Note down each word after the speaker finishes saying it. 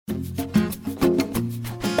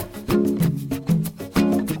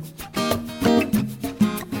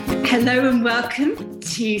Hello and welcome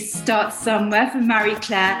to Start Somewhere for Marie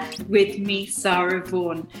Claire with me, Sarah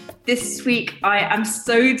Vaughan. This week, I am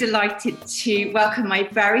so delighted to welcome my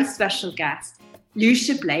very special guest,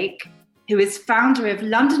 Lucia Blake, who is founder of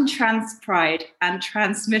London Trans Pride and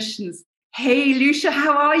Transmissions. Hey, Lucia,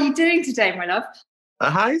 how are you doing today, my love?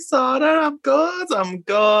 Hi, Sarah. I'm good.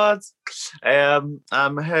 I'm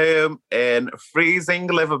home in freezing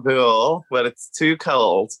Liverpool, where it's too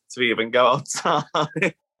cold to even go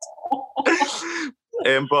outside.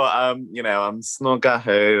 I'm snug at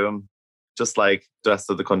home, just like the rest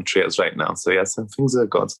of the country is right now. So yes, things are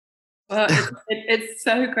good. Well, it's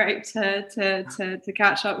so great to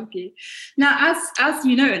catch up with you. Now, as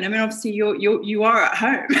you know, and I mean, obviously you are at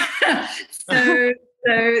home.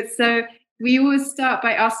 so we always start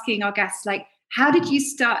by asking our guests, like, how did you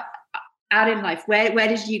start out in life? Where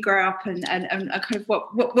did you grow up, and kind of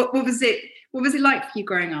what was it like for you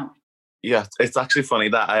growing up? Yeah, it's actually funny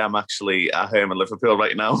that I am actually at home in Liverpool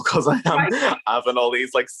right now because I am having all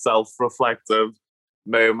these like self-reflective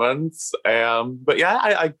moments. But yeah,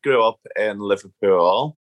 I grew up in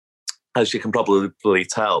Liverpool, as you can probably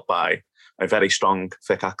tell by a very strong,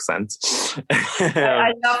 thick accent.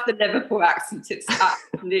 I love the Liverpool accent. It's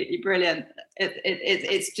absolutely brilliant.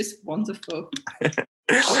 It's just wonderful.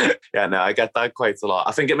 Yeah, no, I get that quite a lot.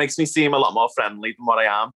 I think it makes me seem a lot more friendly than what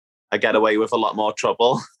I am. I get away with a lot more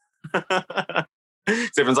trouble.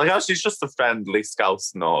 Everyone's like, oh, she's just a friendly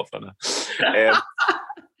Scouse Northerner.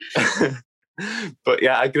 But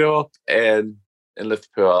yeah, I grew up in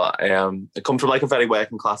Liverpool. I come from like a very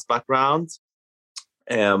working class background.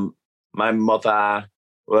 My mother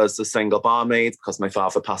was a single barmaid because my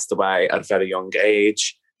father passed away at a very young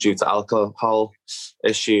age due to alcohol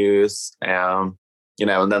issues. And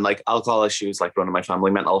then like alcohol issues like running my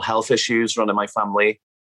family, mental health issues running my family.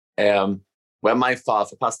 When my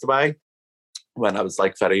father passed away, when I was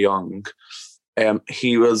like very young,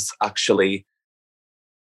 he was actually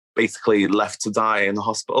basically left to die in the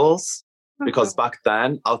hospitals because back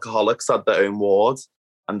then alcoholics had their own ward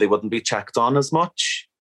and they wouldn't be checked on as much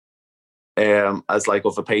as like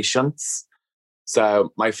other patients.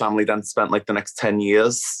 So my family then spent like the next 10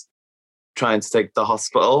 years trying to take the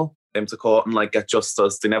hospital into court and like get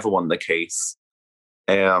justice. They never won the case.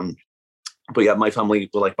 But yeah, my family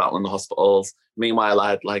were like battling the hospitals. Meanwhile, I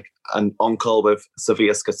had like an uncle with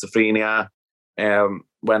severe schizophrenia.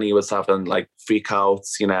 When he was having like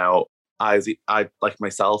freakouts, I like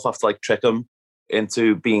myself have to like trick him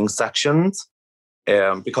into being sectioned.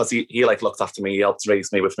 Because he like looked after me, he helped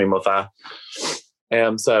raise me with my mother.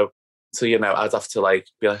 So I'd have to like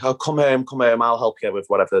be like, oh, come home, I'll help you with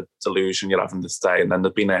whatever delusion you're having this day. And then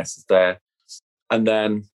there'd be nurses there. And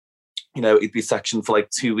then, he'd be sectioned for like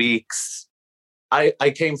 2 weeks.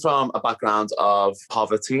 I came from a background of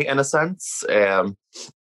poverty in a sense,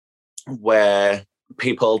 where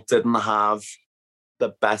people didn't have the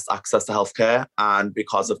best access to healthcare. And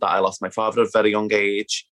because of that, I lost my father at a very young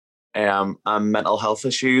age. And mental health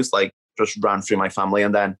issues like just ran through my family.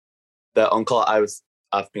 And then the uncle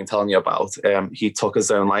I've been telling you about, he took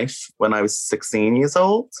his own life when I was 16 years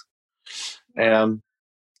old. So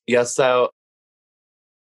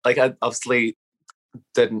like I obviously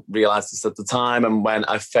didn't realize this at the time. And when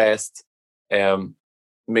I first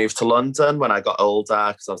moved to London, when I got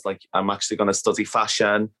older, because I was like, I'm actually going to study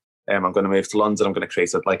fashion. I'm going to move to London. I'm going to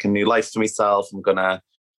create like a new life for myself. I'm going to,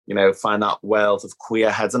 find that world of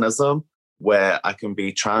queer hedonism where I can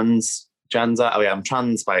be transgender. Oh yeah, I'm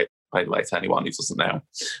trans by the way, to anyone who doesn't know.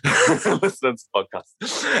 Listen to the podcast.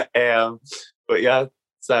 But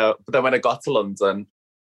then when I got to London,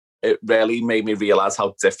 it really made me realize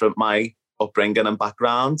how different my upbringing and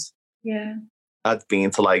background had been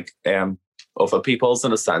to like other people's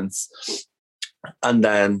in a sense. And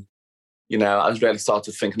then, I was really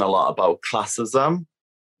started thinking a lot about classism.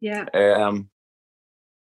 Yeah.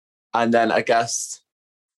 And then I guess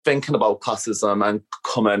thinking about classism and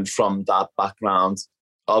coming from that background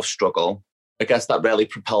of struggle, I guess that really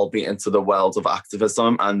propelled me into the world of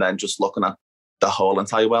activism and then just looking at the whole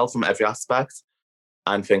entire world from every aspect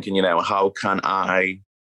and thinking, how can I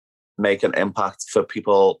make an impact for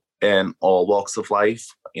people in all walks of life,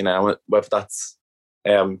 whether that's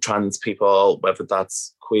trans people, whether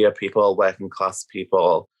that's queer people, working class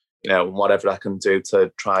people, whatever I can do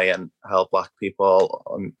to try and help Black people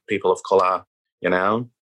and people of colour,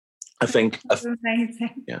 I think. That's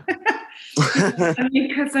amazing. Yeah.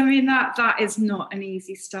 Because that is not an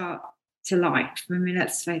easy start to life.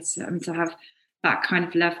 Let's face it. To have that kind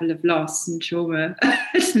of level of loss and trauma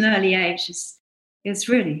at an early age is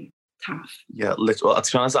really tough. Yeah, literally.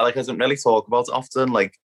 To be honest, I don't really talk about it often.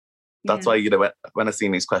 Like, that's Yeah. why, when I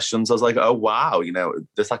seen these questions, I was like, oh wow,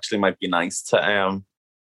 this actually might be nice to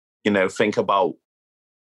think about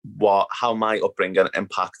how my upbringing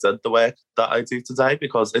impacted the work that I do today,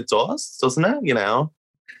 because it does, doesn't it?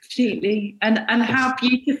 Absolutely. And how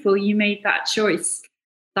beautiful you made that choice,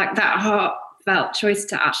 like that heartfelt choice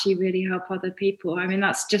to actually really help other people. I mean,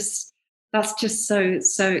 that's just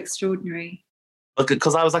so extraordinary.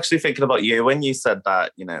 Because I was actually thinking about you when you said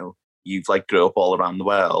that, you've like grew up all around the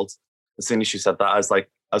world. As soon as you said that,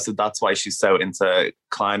 I said that's why she's so into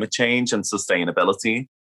climate change and sustainability,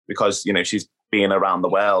 because, she's been around the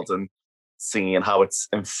world and seeing how it's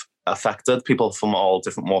affected people from all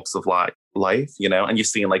different walks of life, and you've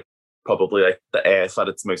seen like probably like the earth at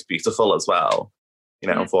its most beautiful as well,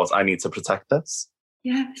 and thought, I need to protect this.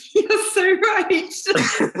 Yeah, you're so right. So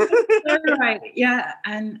right. Yeah.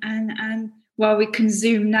 And while we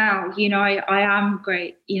consume now, I am a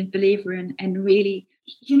great believer in really,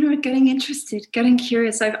 getting interested, getting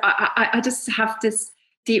curious. I just have this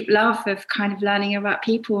deep love of kind of learning about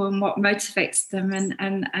people and what motivates them,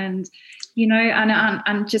 and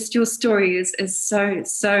just your story is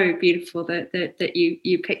so beautiful that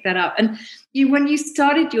you picked that up. And when you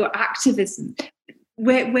started your activism,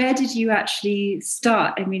 where did you actually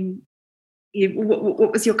start? I mean,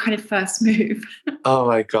 what was your kind of first move? Oh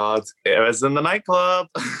my God, it was in the nightclub.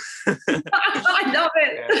 I love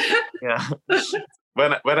it. Yeah.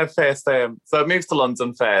 When I first, so I moved to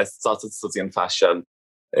London first, started studying fashion.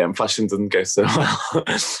 Fashion didn't go so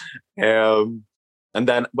well. And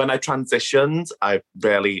then when I transitioned, I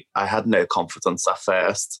had no confidence at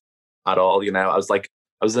first at all. I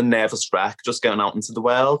was a nervous wreck just going out into the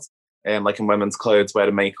world, like in women's clothes,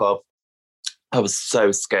 wearing makeup. I was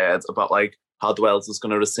so scared about like how the world was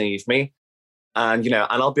going to receive me. And, and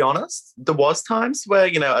I'll be honest, there was times where,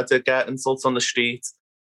 I did get insults on the street.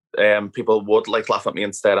 People would like laugh at me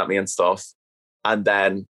and stare at me and stuff. And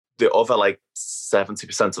then the other like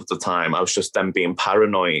 70% of the time, I was just then being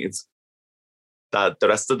paranoid that the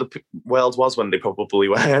rest of the world was, when they probably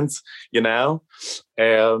weren't,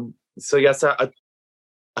 So yes, I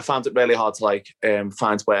found it really hard to like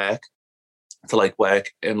find work, to like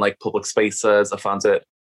work in like public spaces. I found it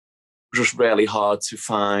just really hard to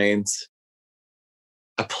find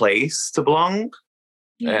a place to belong.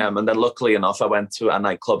 Yeah. And then luckily enough, I went to a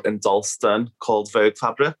nightclub in Dalston called Vogue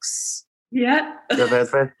Fabrics. Yeah.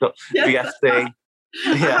 VFD.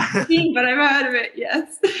 Yeah. But I've heard of it,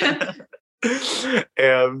 yes.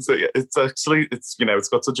 So yeah, it's it's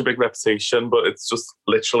got such a big reputation, but it's just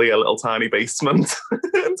literally a little tiny basement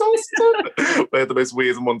in Dalston where the most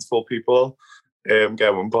weird and wonderful people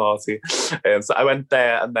go and party. So I went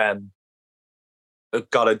there and then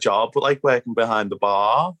got a job like working behind the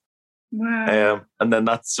bar. Wow. And then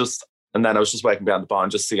I was just working behind the bar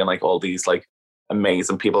and just seeing like all these like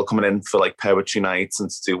amazing people coming in for like poetry nights and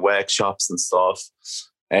to do workshops and stuff.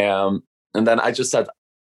 And then I said,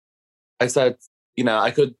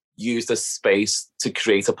 I could use this space to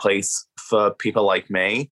create a place for people like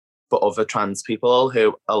me, for other trans people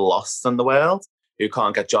who are lost in the world, who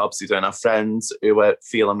can't get jobs, who don't have friends, who are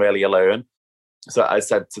feeling really alone. So I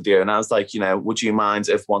said to the owner, I was like, would you mind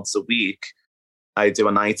if once a week I do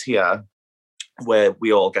a night here where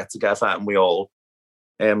we all get together and we all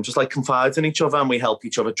just like confide in each other and we help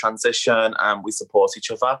each other transition and we support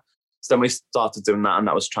each other. So then we started doing that, and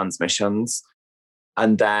that was Transmissions.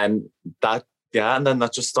 And then that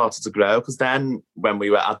just started to grow, because then when we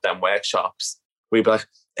were at them workshops, we'd be like,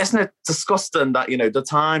 isn't it disgusting that, the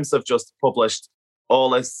Times have just published all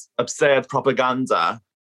this absurd propaganda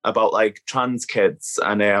about like trans kids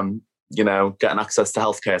and, getting access to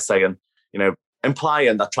healthcare, saying,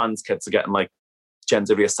 implying that trans kids are getting like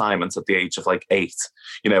gender reassignments at the age of like 8,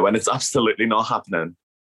 when it's absolutely not happening.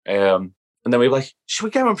 And then we were like, should we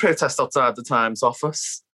go and protest outside the Times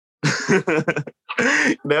office?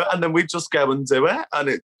 And then we just go and do it. And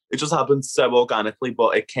it just happened so organically,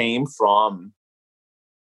 but it came from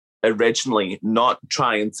originally not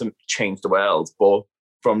trying to change the world, but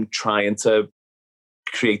from trying to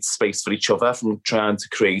create space for each other, from trying to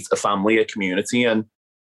create a family, a community, and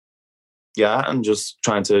just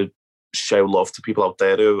trying to show love to people out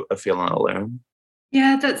there who are feeling alone.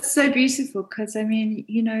 Yeah, that's so beautiful, because I mean,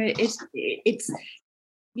 it's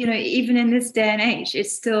even in this day and age,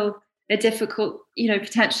 it's still a difficult,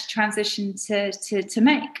 potential transition to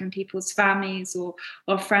make, and people's families or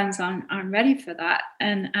friends aren't ready for that,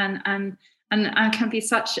 and can be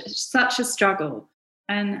such a struggle,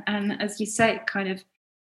 and as you say, kind of.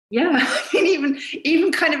 Yeah, I mean,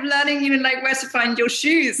 even kind of learning, like where to find your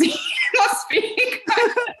shoes must be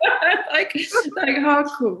kind of like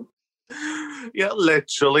hardcore. Yeah,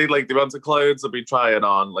 literally, like the amount of clothes I'd be trying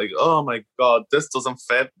on, like, oh my God, this doesn't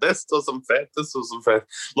fit, this doesn't fit, this doesn't fit.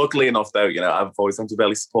 Luckily enough, though, I've always been a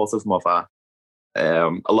really supportive mother.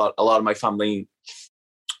 A lot of my family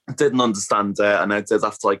didn't understand it, and I did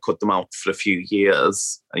have to like cut them out for a few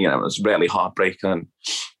years. It was really heartbreaking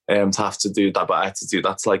to have to do that, but I had to do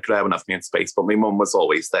that to like grow and have me in space. But my mum was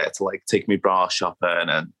always there to like take me bra shopping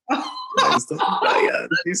and yeah,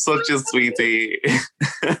 she's such a sweetie.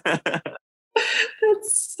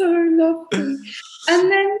 That's so lovely.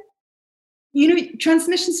 And then,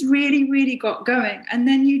 Transmissions really, really got going. And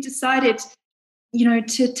then you decided,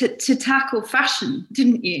 to tackle fashion,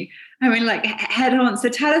 didn't you? I mean, like head on. So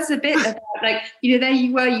tell us a bit about like, there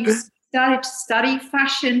you were, you started to study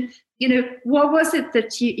fashion. What was it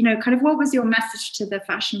that kind of what was your message to the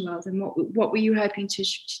fashion world, and what were you hoping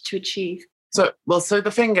to achieve? So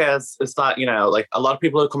the thing is that, like a lot of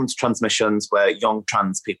people who come to Transmissions were young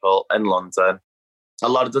trans people in London. A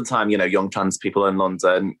lot of the time, young trans people in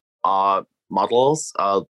London are models,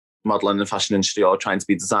 are modeling in the fashion industry or trying to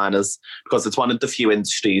be designers, because it's one of the few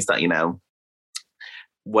industries that,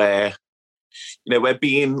 where, we're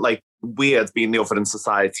being like weird, being the other in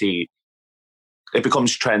society. It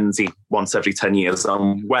becomes trendy once every 10 years.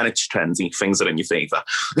 And when it's trendy, things are in your favour.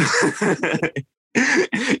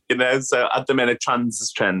 So at the minute, trans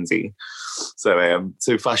is trendy.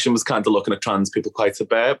 So fashion was kind of looking at trans people quite a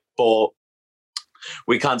bit, but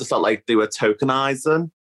we kind of felt like they were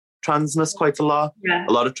tokenizing transness quite a lot. Yeah.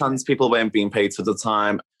 A lot of trans people weren't being paid for the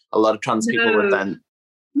time. A lot of trans people were then,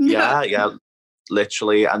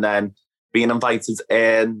 literally, and then being invited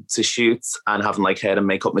in to shoot and having like hair and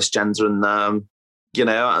makeup misgendering them,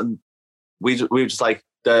 and we were just like,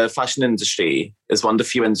 the fashion industry is one of the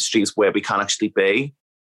few industries where we can actually be,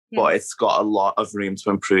 but it's got a lot of room to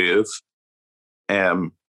improve.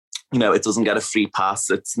 It doesn't get a free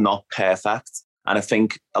pass. It's not perfect. And I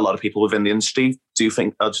think a lot of people within the industry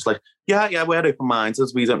are just like, yeah, we're open-minded.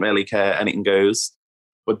 We don't really care. Anything goes.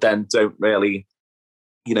 But then don't really,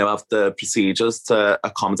 have the procedures to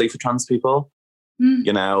accommodate for trans people.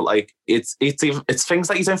 Like it's things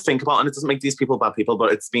that you don't think about, and it doesn't make these people bad people,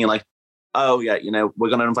 but it's being like, oh yeah, we're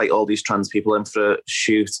going to invite all these trans people in for a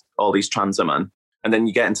shoot, all these trans women. And then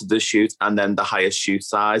you get into the shoot, and then the highest shoot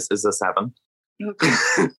size is a 7.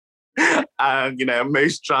 Okay. And,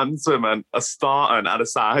 most trans women are starting at a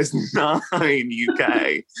size 9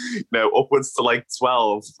 UK, upwards to like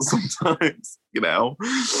 12 sometimes, Yeah.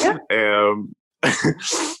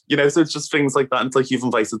 So it's just things like that. And it's like you've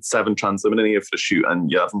invited 7 trans women in here for a shoot, and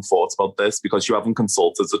you haven't thought about this because you haven't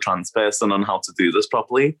consulted a trans person on how to do this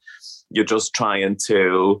properly. You're just trying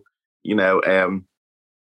to,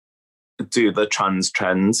 do the trans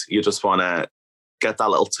trend. You just want to get that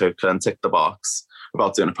little token, tick the box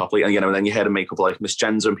about doing it properly. And, and then you hear the makeup like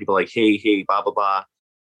misgender and people like, hey, blah, blah, blah,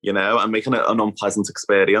 and making it an unpleasant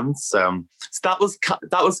experience. So that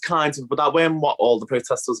was kind of, but that wasn't what all the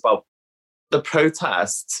protest was about. The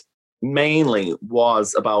protest mainly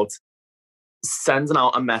was about sending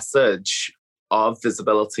out a message of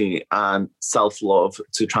visibility and self-love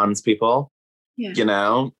to trans people,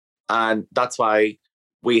 and that's why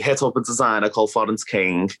we hit up a designer called Florence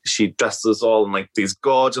King. She dressed us all in like these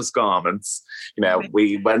gorgeous garments.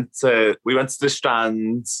 We went to the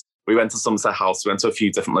Strand, we went to Somerset House, we went to a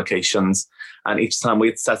few different locations, and each time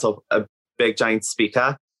we'd set up a big giant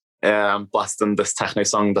speaker, blasting this techno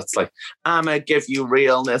song that's like, I'm gonna give you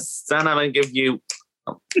realness, and I'm gonna give you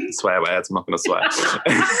swear words. I'm not gonna swear.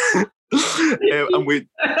 And we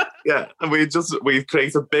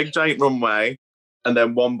create a big giant runway, and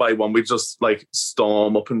then one by one we just like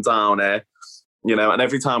storm up and down it, and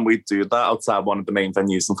every time we do that outside one of the main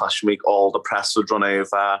venues in Fashion Week, all the press would run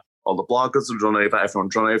over, all the bloggers would run over, everyone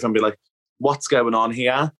would run over and be like, what's going on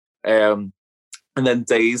here? And then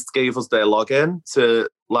Dazed gave us their login to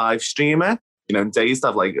live stream it. Dazed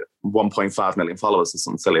have like 1.5 million followers or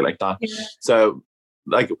something silly like that. Yeah. So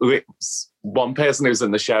like one person who's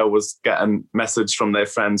in the show was getting a message from their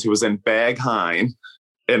friend who was in Berghain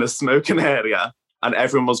in a smoking area, and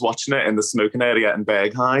everyone was watching it in the smoking area in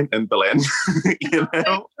Berghain in Berlin.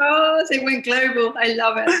 Oh, they went global. I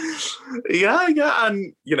love it. Yeah.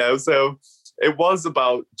 And, so it was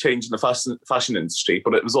about changing the fashion industry,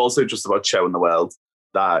 but it was also just about showing the world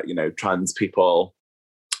that, trans people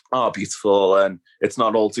are beautiful and it's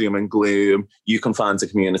not all doom and gloom. You can find a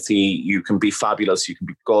community, you can be fabulous, you can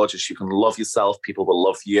be gorgeous, you can love yourself, people will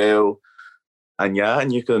love you. And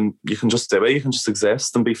you can just do it, you can just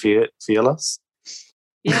exist and be fearless.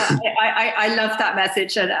 Yeah, I love that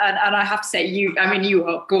message, and I have to say, you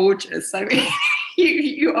are gorgeous. I mean,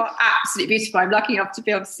 you are absolutely beautiful. I'm lucky enough to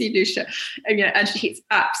be able to see Lucia, and she's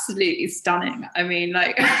absolutely stunning. I mean,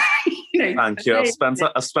 like, Thank you.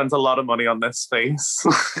 I've spent a lot of money on this face.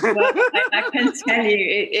 Well, I can tell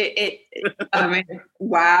you, I mean,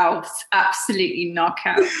 wow, absolutely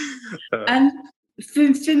knockout. And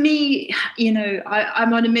for me,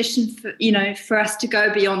 I'm on a mission for us to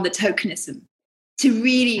go beyond the tokenism, to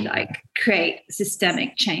really like create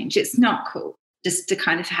systemic change. It's not cool just to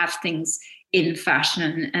kind of have things in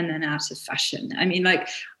fashion and then out of fashion. I mean, like,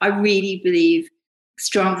 I really believe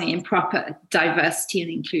strongly in proper diversity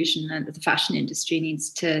and inclusion, and the fashion industry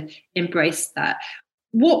needs to embrace that.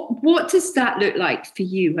 What does that look like for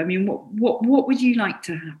you? I mean, what would you like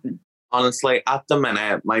to happen? Honestly, at the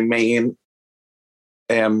minute, my main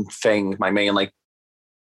thing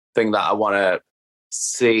that I want to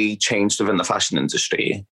see changed within the fashion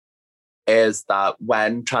industry is that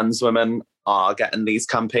when trans women are getting these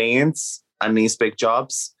campaigns and these big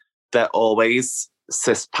jobs, they're always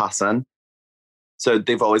cis passing. So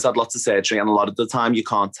they've always had lots of surgery, and a lot of the time you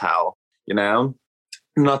can't tell,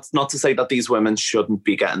 Not to say that these women shouldn't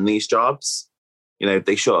be getting these jobs.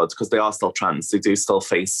 They should, because they are still trans. They do still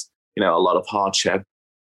face, a lot of hardship.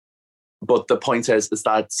 But the point is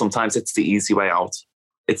that sometimes it's the easy way out.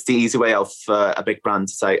 It's the easy way out for a big brand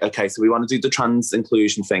to say, okay, so we want to do the trans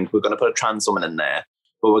inclusion thing. We're going to put a trans woman in there,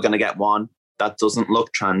 but we're going to get one that doesn't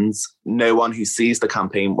look trans. No one who sees the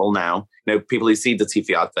campaign will know. People who see the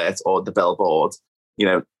TV advert or the billboard,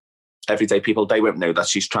 everyday people, they won't know that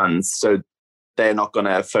she's trans. So they're not going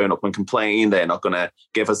to phone up and complain. They're not going to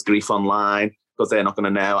give us grief online because they're not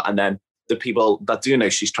going to know. And then the people that do know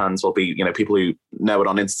she's trans will be, people who know it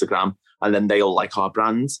on Instagram, and then they'll like our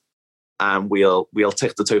brand, and we'll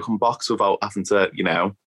tick the token box without having to,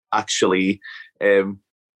 actually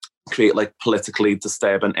create like politically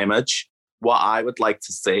disturbing image. What I would like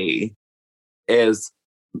to see is,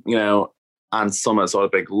 Ann Summers or a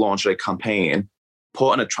big lingerie campaign,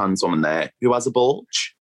 putting a trans woman there who has a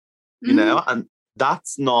bulge, and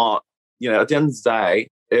that's not, at the end of the day,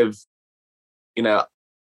 if,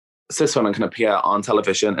 cis women can appear on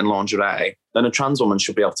television in lingerie, then a trans woman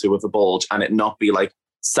should be able to with a bulge, and it not be like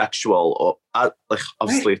sexual or like,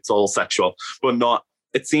 obviously it's all sexual, but not,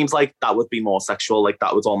 it seems like that would be more sexual. Like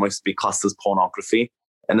that would almost be classed as pornography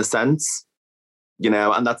in a sense,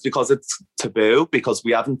 and that's because it's taboo, because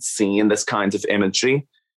we haven't seen this kind of imagery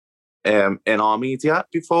in our media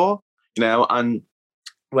before, and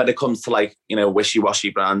when it comes to like,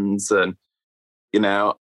 wishy-washy brands and,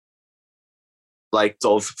 like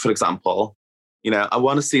Dove, for example, I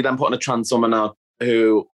want to see them putting a trans woman up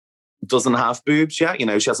who doesn't have boobs yet,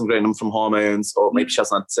 she hasn't grown them from hormones, or maybe she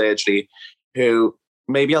hasn't had surgery, who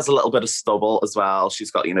maybe has a little bit of stubble as well.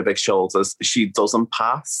 She's got, big shoulders. She doesn't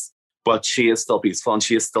pass, but she is still beautiful and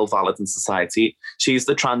she is still valid in society. She's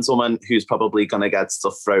the trans woman who's probably going to get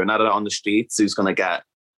stuff thrown at her on the streets, who's going to get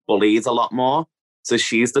bullied a lot more. So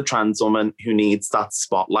she's the trans woman who needs that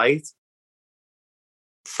spotlight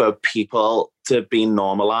for people to be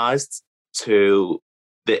normalized to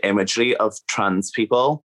the imagery of trans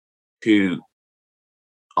people who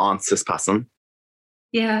aren't cis-passing.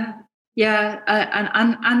 Yeah,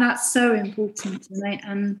 and that's so important,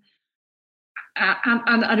 and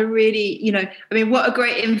a really, I mean, what a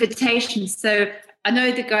great invitation. So I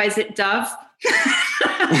know the guys at Dove.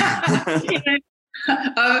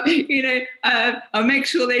 I'll make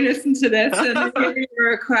sure they listen to this and give me a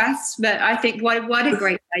request. But I think what a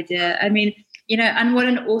great idea. I mean, and what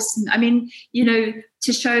an awesome. I mean,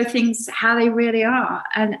 to show things how they really are,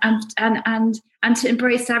 and to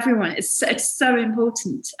embrace everyone. It's so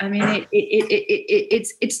important. I mean,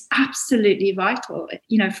 it's absolutely vital,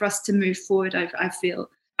 for us to move forward. I feel.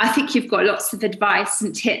 I think you've got lots of advice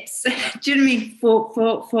and tips. Do you know what I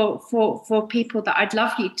mean, for people that I'd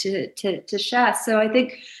love you to share? So I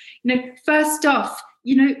think, first off,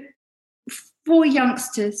 for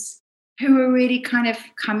youngsters who are really kind of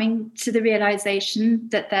coming to the realization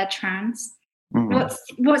that they're trans,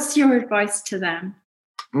 what's your advice to them?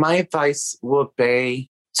 My advice would be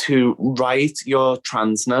to write your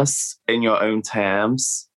transness in your own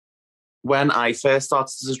terms. When I first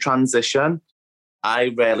started to transition,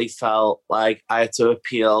 I really felt like I had to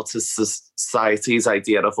appeal to society's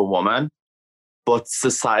idea of a woman. But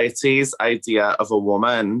society's idea of a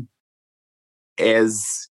woman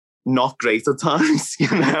is not great at times,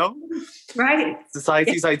 Right.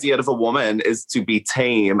 Society's idea of a woman is to be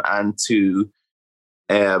tame and to,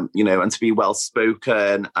 and to be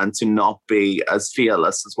well-spoken and to not be as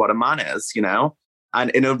fearless as what a man is,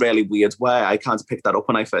 And in a really weird way, I kind of picked that up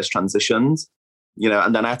when I first transitioned.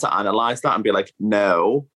 And then I had to analyze that and be like,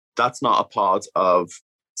 no, that's not a part of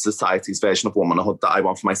society's version of womanhood that I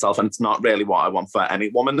want for myself, and it's not really what I want for any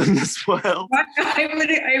woman in this world. I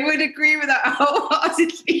would agree with that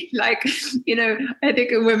wholeheartedly. Like, you know, I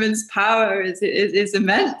think a woman's power is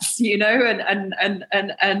immense, you know,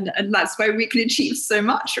 and that's why we can achieve so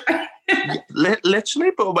much, right?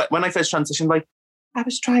 Literally, but when I first transitioned, like I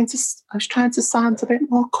was trying to sound a bit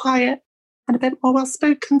more quiet and a bit more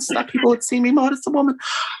well-spoken so that people would see me more as a woman,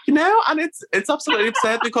 you know. And it's absolutely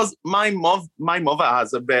absurd because my mother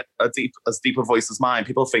has as deeper voice as mine.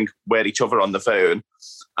 People think we're each other on the phone,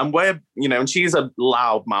 and we're, you know, and she's a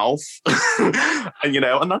loud mouth, and you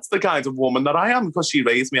know, and that's the kind of woman that I am because she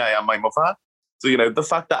raised me. I am my mother. So, you know, the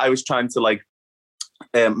fact that I was trying to like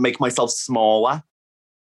make myself smaller,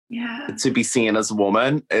 to be seen as a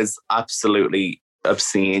woman is absolutely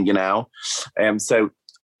obscene, you know.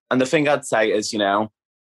 And the thing I'd say is, you know,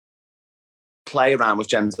 play around with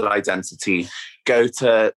gender identity. We can't go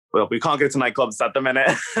to nightclubs at the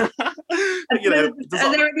minute. You know,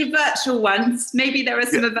 are there any virtual ones? Maybe there are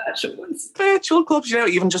some virtual ones. Virtual clubs, you know,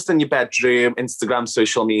 even just in your bedroom, Instagram,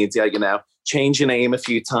 social media, you know, change your name a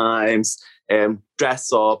few times,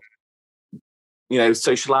 dress up, you know,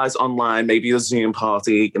 socialize online, maybe a Zoom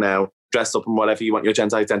party, you know, dress up in whatever you want your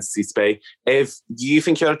gender identity to be. If you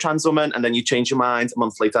think you're a trans woman and then you change your mind a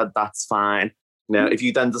month later, that's fine. You know, if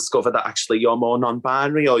you then discover that actually you're more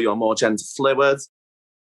non-binary or you're more gender fluid,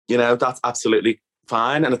 you know, that's absolutely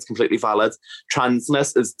fine and it's completely valid.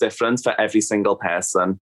 Transness is different for every single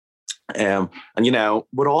person. And, you know,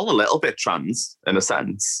 we're all a little bit trans in a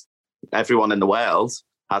sense. Everyone in the world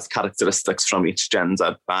has characteristics from each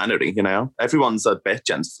gender binary, you know. Everyone's a bit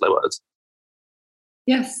gender fluid.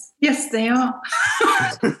 Yes, they are.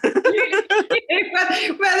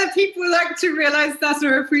 Whether people like to realise that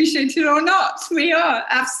or appreciate it or not, we are,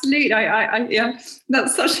 absolutely. Yeah,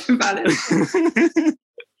 that's such a valid point.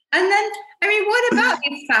 And then, I mean, what about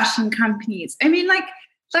these fashion companies? I mean, like,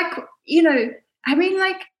 you know, I mean,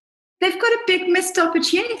 like, they've got a big missed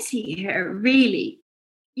opportunity here, really.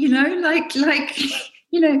 You know, like,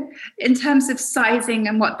 you know, in terms of sizing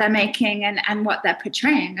and what they're making and what they're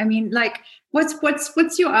portraying. I mean, like,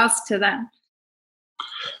 what's your ask to them?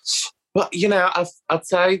 Well, you know, I'd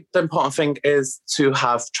say the important thing is to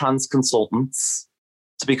have trans consultants,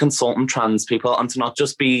 to be consultant trans people, and to not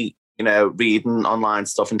just be, you know, reading online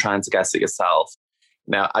stuff and trying to guess it yourself.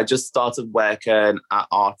 You know, I just started working at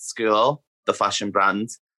Art School, the fashion brand.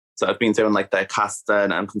 So I've been doing like their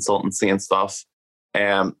casting and consultancy and stuff.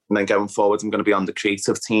 And then going forward, I'm going to be on the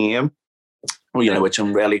creative team, you know, which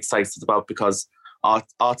I'm really excited about because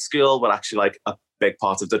Art School were actually like a big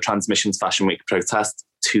part of the Transmissions Fashion Week protest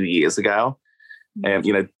 2 years ago.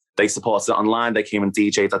 You know, they supported it online. They came and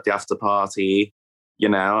DJ'd at the after party, you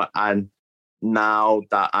know, and now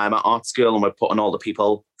that I'm at Art School and we're putting all the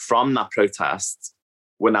people from that protest,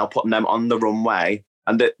 we're now putting them on the runway.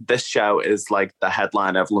 And this show is like the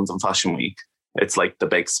headline of London Fashion Week. It's like the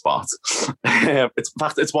big spot. In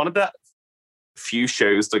fact, it's one of the few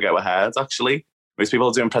shows to go ahead, actually. Most people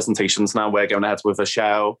are doing presentations now. We're going ahead with a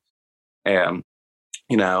show.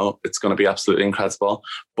 You know, it's going to be absolutely incredible.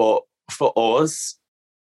 But for us,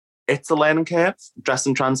 it's a learning curve,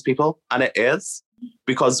 dressing trans people. And it is,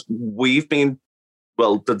 because we've been,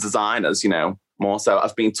 well, the designers, you know, more so,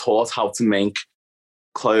 have been taught how to make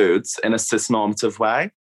clothes in a cis-normative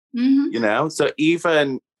way. You know, so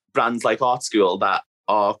even brands like Art School that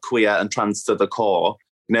are queer and trans to the core,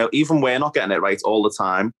 you know, even we're not getting it right all the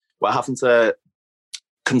time. We're having to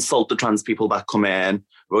consult the trans people that come in.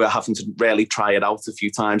 We're having to really try it out a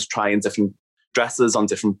few times, trying different dresses on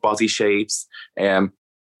different body shapes,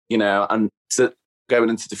 you know, and so going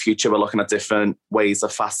into the future, we're looking at different ways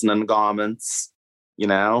of fastening garments, you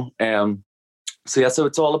know. So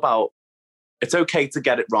it's all about, it's okay to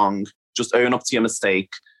get it wrong. Just own up to your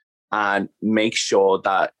mistake and make sure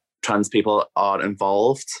that trans people are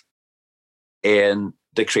involved in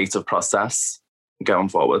the creative process going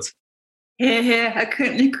forward. Yeah, I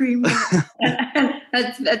couldn't agree more.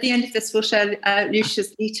 And at the end of this, we'll share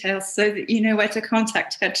Lucia's details so that you know where to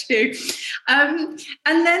contact her too. And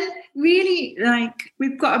then really, like,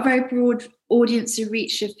 we've got a very broad audience of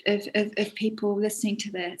reach of people listening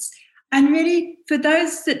to this. And really, for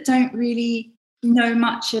those that don't really know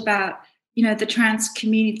much about, you know, the trans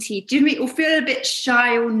community, do you know what I mean? Or feel a bit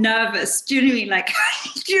shy or nervous? Do you know what I mean? Like,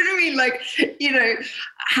 do you know what I mean? Like, you know,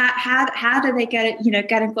 how do they get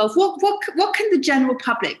involved? What can the general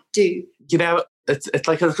public do? You know, it's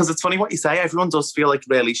like, because it's funny what you say. Everyone does feel like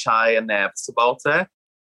really shy and nervous about it.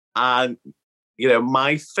 And, you know,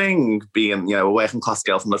 my thing being, you know, a working class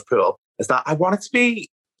girl from Liverpool is that I want it to be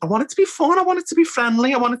fun. I want it to be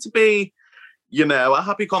friendly. I want it to be, you know, a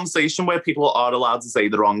happy conversation where people are allowed to say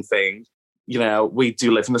the wrong thing. You know, we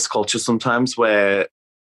do live in this culture sometimes where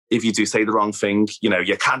if you do say the wrong thing, you know,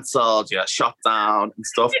 you're cancelled, you're shut down and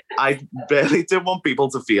stuff. I really don't want people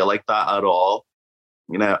to feel like that at all.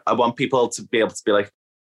 You know, I want people to be able to be like,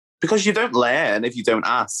 because you don't learn if you don't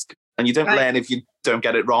ask, and you don't learn if you don't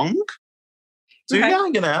get it wrong. Do you,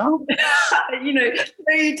 you know? You know,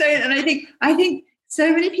 no, you don't. And I think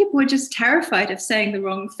so many people are just terrified of saying the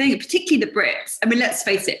wrong thing, particularly the Brits. I mean, let's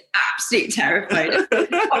face it, absolutely terrified.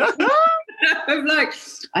 I'm like,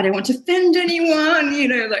 I don't want to offend anyone, you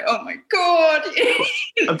know, like, oh my God.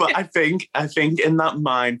 But I think in that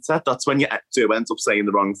mindset, that's when you do end up saying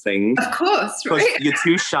the wrong thing. Of course, right? Because you're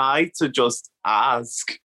too shy to just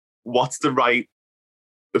ask what's the right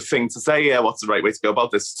thing to say here, what's the right way to go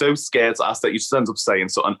about this. So scared to ask that you just end up saying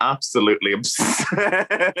something absolutely absurd.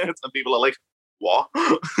 And people are like, what?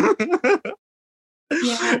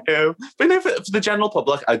 Yeah. But no, for the general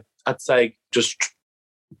public, I'd say just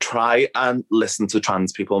try and listen to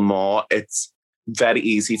trans people more. It's very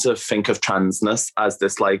easy to think of transness as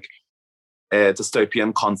this like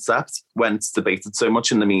dystopian concept when it's debated so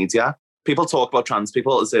much in the media. People talk about trans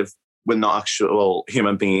people as if we're not actual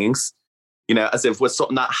human beings, you know, as if we're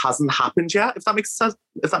something that hasn't happened yet, if that makes sense.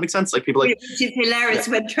 Like people like, which is hilarious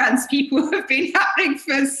when trans people have been happening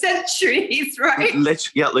for centuries, right?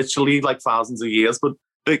 Literally like thousands of years. But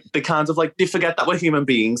they kind of like, they forget that we're human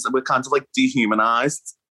beings and we're kind of like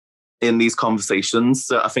dehumanized in these conversations.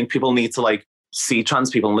 So I think people need to like see trans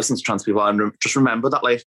people and listen to trans people and just remember that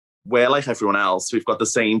like we're like everyone else. We've got the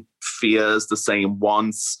same fears, the same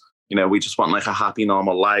wants. You know, we just want like a happy,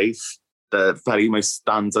 normal life, the very most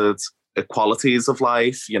standard qualities of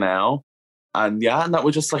life, you know? And yeah, and that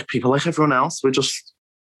we're just like people like everyone else. We're just,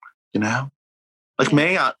 you know, like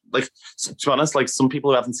me, like, to be honest, like some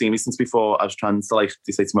people who haven't seen me since before I was trans, like,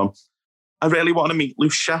 they say to Mum, I really want to meet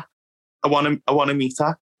Lucia. I want to meet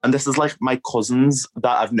her. And this is like my cousins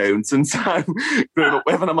that I've known since I'm grown up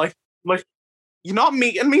with. And I'm like, you're not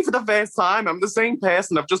meeting me for the first time. I'm the same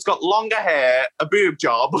person. I've just got longer hair, a boob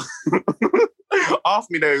job. Half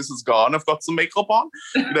my nose is gone. I've got some makeup on,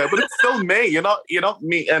 you know, but it's still me. You're not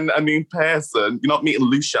meeting a new person. You're not meeting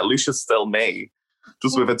Lucia. Lucia's still me,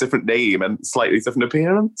 just with a different name and slightly different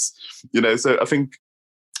appearance, you know. So I think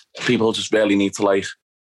people just really need to like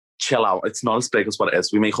chill out. It's not as big as what it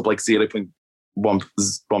is. We make up like 0.1%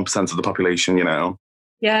 of the population, you know.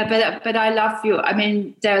 Yeah, but I love you. I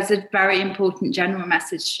mean, there's a very important general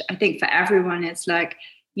message, I think, for everyone. It's like,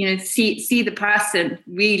 you know, see the person,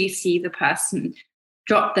 really see the person,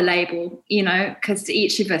 drop the label, you know, because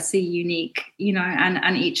each of us are unique, you know,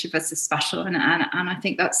 and each of us is special. And I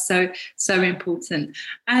think that's so important.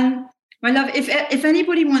 And my love, if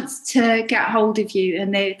anybody wants to get hold of you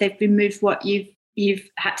and they've been moved what you've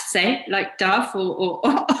had to say, like Dove or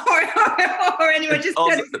anyone, just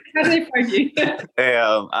how do they find you?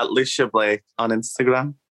 At Lucia Blake on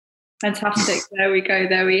Instagram. Fantastic. There we go.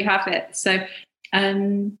 There we have it. So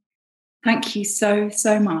thank you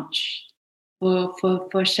so much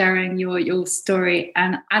for sharing your story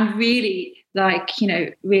and really, like, you know,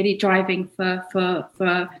 really driving for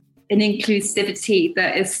an inclusivity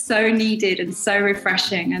that is so needed and so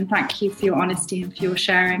refreshing. And thank you for your honesty and for your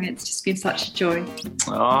sharing. It's just been such a joy.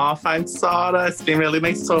 Oh, thanks, Sarah. It's been really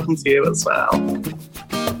nice talking to you as well.